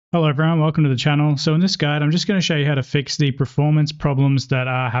Hello everyone, welcome to the channel. So in this guide, I'm just going to show you how to fix the performance problems that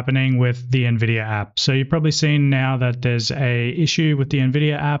are happening with the Nvidia app. So you've probably seen now that there's a issue with the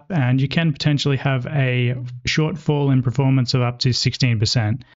Nvidia app and you can potentially have a shortfall in performance of up to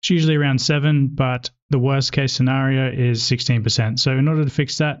 16%. It's usually around 7, but the worst case scenario is 16%. So in order to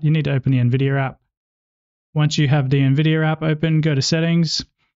fix that, you need to open the Nvidia app. Once you have the Nvidia app open, go to settings.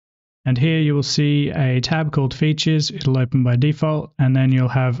 And here you will see a tab called Features. It'll open by default, and then you'll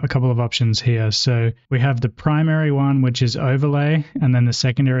have a couple of options here. So we have the primary one, which is overlay, and then the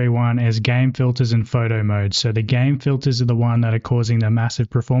secondary one is game filters and photo mode. So the game filters are the one that are causing the massive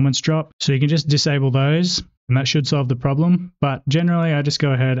performance drop. So you can just disable those, and that should solve the problem. But generally, I just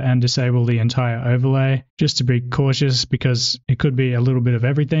go ahead and disable the entire overlay just to be cautious because it could be a little bit of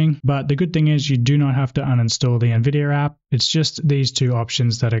everything. But the good thing is you do not have to uninstall the Nvidia app. It's just these two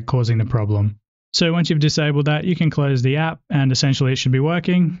options that are causing the problem. So once you've disabled that, you can close the app and essentially it should be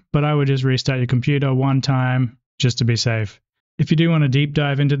working. But I would just restart your computer one time just to be safe. If you do want to deep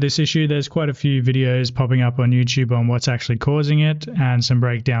dive into this issue, there's quite a few videos popping up on YouTube on what's actually causing it and some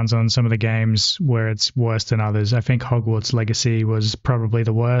breakdowns on some of the games where it's worse than others. I think Hogwarts Legacy was probably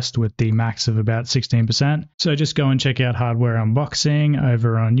the worst with the max of about 16%. So just go and check out Hardware Unboxing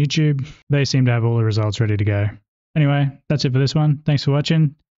over on YouTube. They seem to have all the results ready to go. Anyway, that's it for this one. Thanks for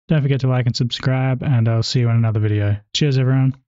watching. Don't forget to like and subscribe, and I'll see you in another video. Cheers, everyone.